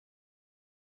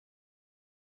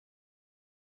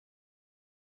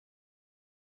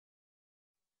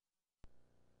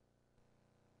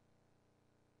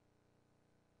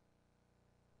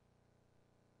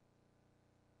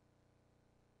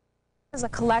Is a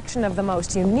collection of the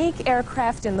most unique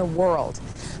aircraft in the world.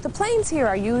 The planes here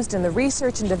are used in the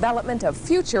research and development of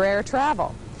future air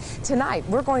travel. Tonight,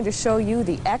 we're going to show you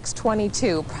the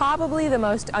X-22, probably the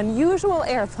most unusual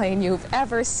airplane you've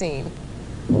ever seen.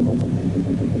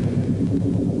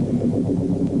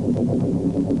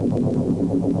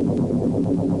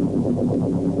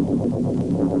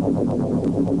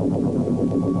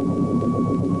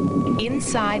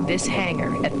 Inside this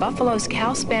hangar at Buffalo's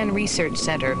Calspan Research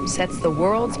Center sits the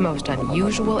world's most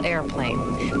unusual airplane,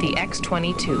 the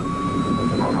X-22.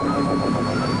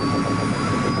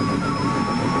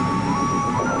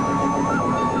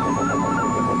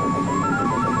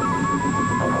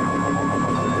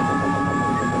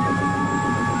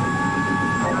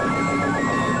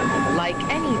 Like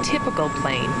any typical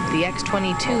plane, the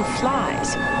X-22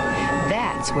 flies.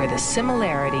 That's where the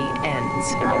similarity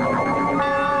ends.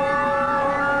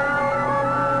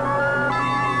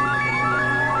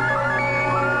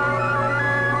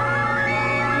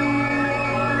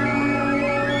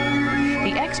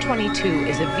 The X-22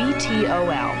 is a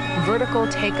VTOL, vertical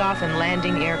takeoff and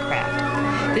landing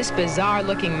aircraft. This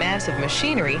bizarre-looking mass of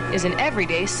machinery is an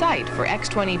everyday sight for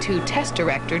X-22 test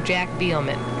director Jack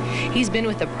Beilman. He's been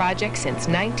with the project since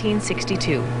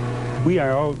 1962. We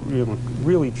are all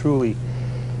really, truly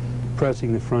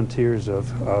pressing the frontiers of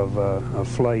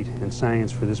flight and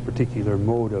science for this particular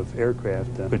mode of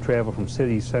aircraft. Could travel from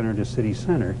city center to city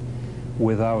center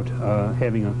without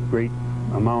having a great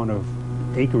amount of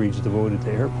acreage devoted to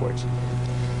airports.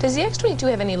 Does the X-22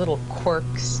 have any little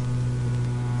quirks?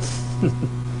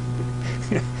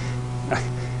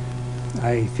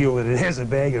 I feel that it has a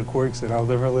bag of quirks that I'll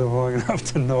never live long enough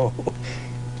to know.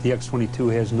 The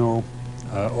X-22 has no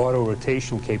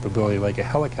auto-rotational capability like a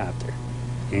helicopter,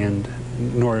 and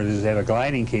nor does it have a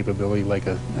gliding capability like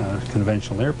a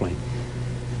conventional airplane.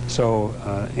 So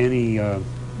any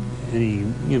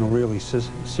really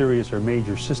serious or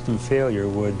major system failure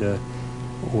would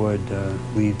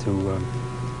lead to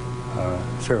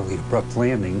fairly abrupt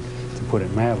landing, to put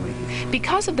it mildly.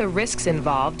 Because of the risks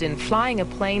involved in flying a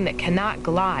plane that cannot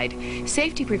glide,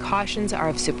 safety precautions are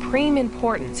of supreme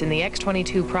importance in the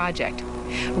X-22 project.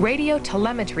 Radio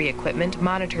telemetry equipment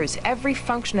monitors every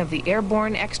function of the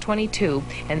airborne X-22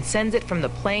 and sends it from the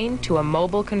plane to a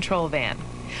mobile control van.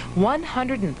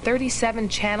 137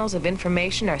 channels of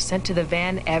information are sent to the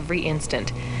van every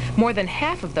instant. More than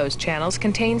half of those channels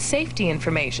contain safety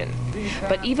information.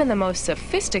 But even the most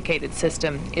sophisticated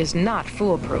system is not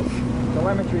foolproof.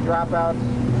 Telemetry dropouts.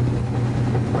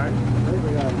 Right.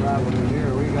 We got a problem in here.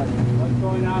 What's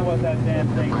going on with that damn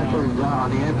thing now? On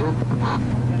the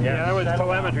engine. Yeah, that was a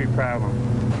telemetry problem.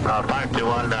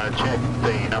 521, check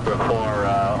the number 4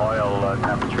 oil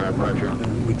temperature and pressure.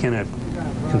 We cannot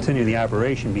continue the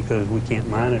operation because we can't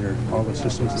monitor all the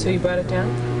systems. So you brought it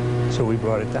down? So we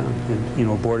brought it down and,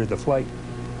 aborted the flight.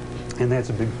 And that's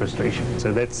a big frustration.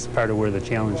 So that's part of where the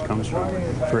challenge comes from.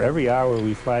 For every hour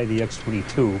we fly the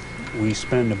X-22, we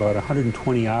spend about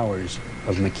 120 hours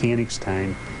of mechanics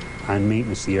time on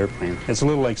maintenance of the airplane. It's a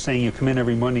little like saying you come in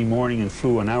every Monday morning and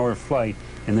flew an hour flight,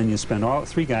 and then you spend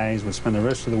three guys would spend the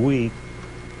rest of the week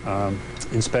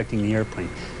inspecting the airplane.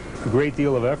 A great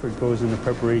deal of effort goes into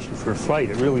preparation for a flight.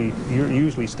 It really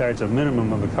usually starts a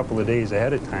minimum of a couple of days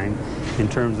ahead of time in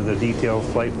terms of the detailed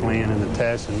flight plan and the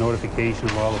tests and notification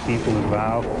of all the people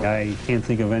involved. I can't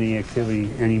think of any activity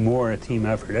anymore, a team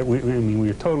effort.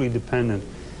 We're totally dependent,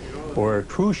 or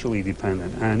crucially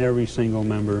dependent, on every single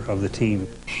member of the team.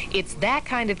 It's that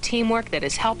kind of teamwork that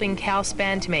is helping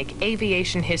Calspan to make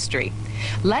aviation history.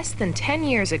 Less than 10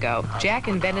 years ago, Jack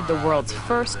invented the world's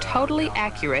first totally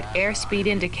accurate airspeed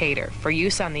indicator for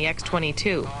use on the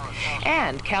X-22.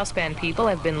 And Calspan people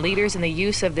have been leaders in the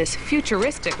use of this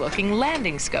futuristic-looking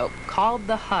landing scope called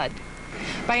the HUD.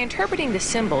 By interpreting the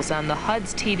symbols on the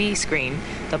HUD's TV screen,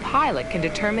 the pilot can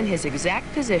determine his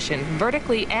exact position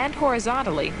vertically and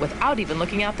horizontally without even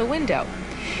looking out the window.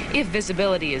 If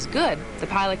visibility is good, the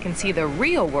pilot can see the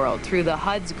real world through the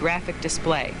HUD's graphic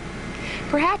display.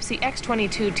 Perhaps the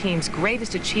X-22 team's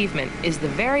greatest achievement is the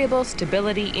Variable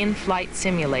Stability In-Flight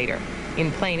Simulator.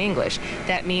 In plain English,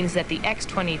 that means that the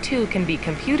X-22 can be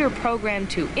computer programmed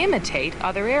to imitate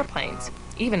other airplanes,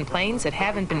 even planes that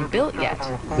haven't been built yet.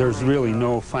 There's really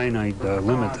no finite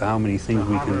limit to how many things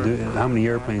we can do, how many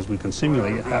airplanes we can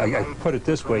simulate. I put it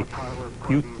this way,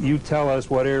 you tell us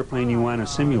what airplane you want to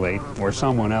simulate, or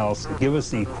someone else, give us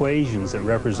the equations that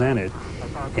represent it,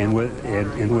 and with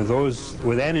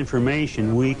that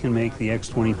information, we can make the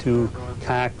X-22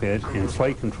 cockpit and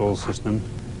flight control system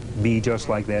be just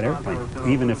like that airplane,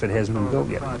 even if it hasn't been built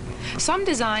yet. Some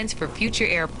designs for future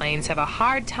airplanes have a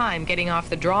hard time getting off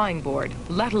the drawing board,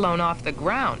 let alone off the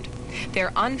ground.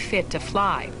 They're unfit to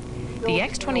fly. The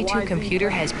X-22 computer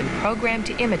has been programmed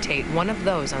to imitate one of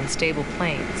those unstable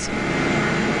planes.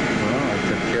 Well, I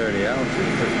took care of the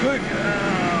altitude. Good.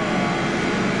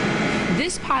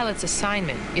 This pilot's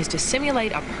assignment is to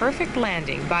simulate a perfect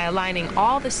landing by aligning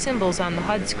all the symbols on the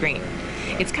HUD screen.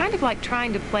 It's kind of like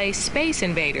trying to play Space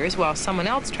Invaders while someone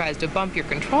else tries to bump your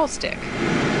control stick. Slow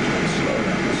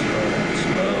down, slow down,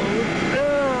 slow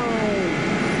down.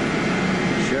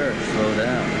 Sure, slow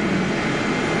down.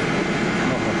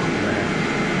 Oh, man.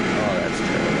 Oh, that's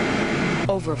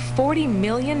terrible. Over $40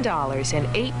 million in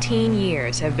 18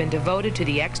 years have been devoted to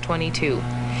the X-22.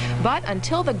 But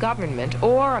until the government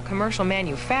or a commercial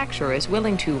manufacturer is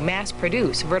willing to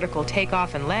mass-produce vertical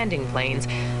takeoff and landing planes,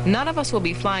 none of us will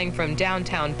be flying from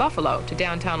downtown Buffalo to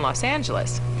downtown Los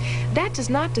Angeles. That does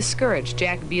not discourage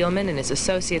Jack Beilman and his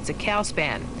associates at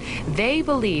Calspan. They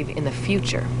believe in the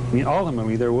future. I mean,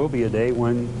 ultimately, there will be a day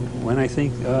when I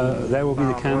think that will be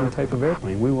the common type of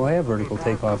airplane. We will have vertical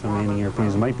takeoff and landing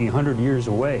airplanes. It might be 100 years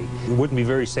away. It wouldn't be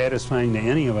very satisfying to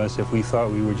any of us if we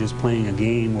thought we were just playing a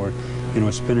game or,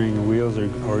 spinning the wheels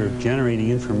or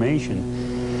generating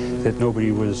information that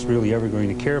nobody was really ever going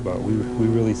to care about. We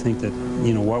really think that,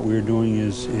 what we're doing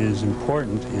is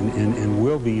important and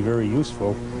will be very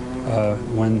useful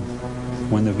when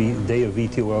the day of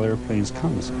VTOL airplanes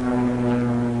comes.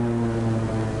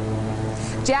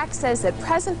 Jack says that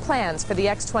present plans for the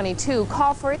X-22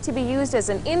 call for it to be used as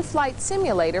an in-flight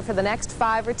simulator for the next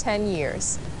 5 or 10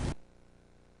 years.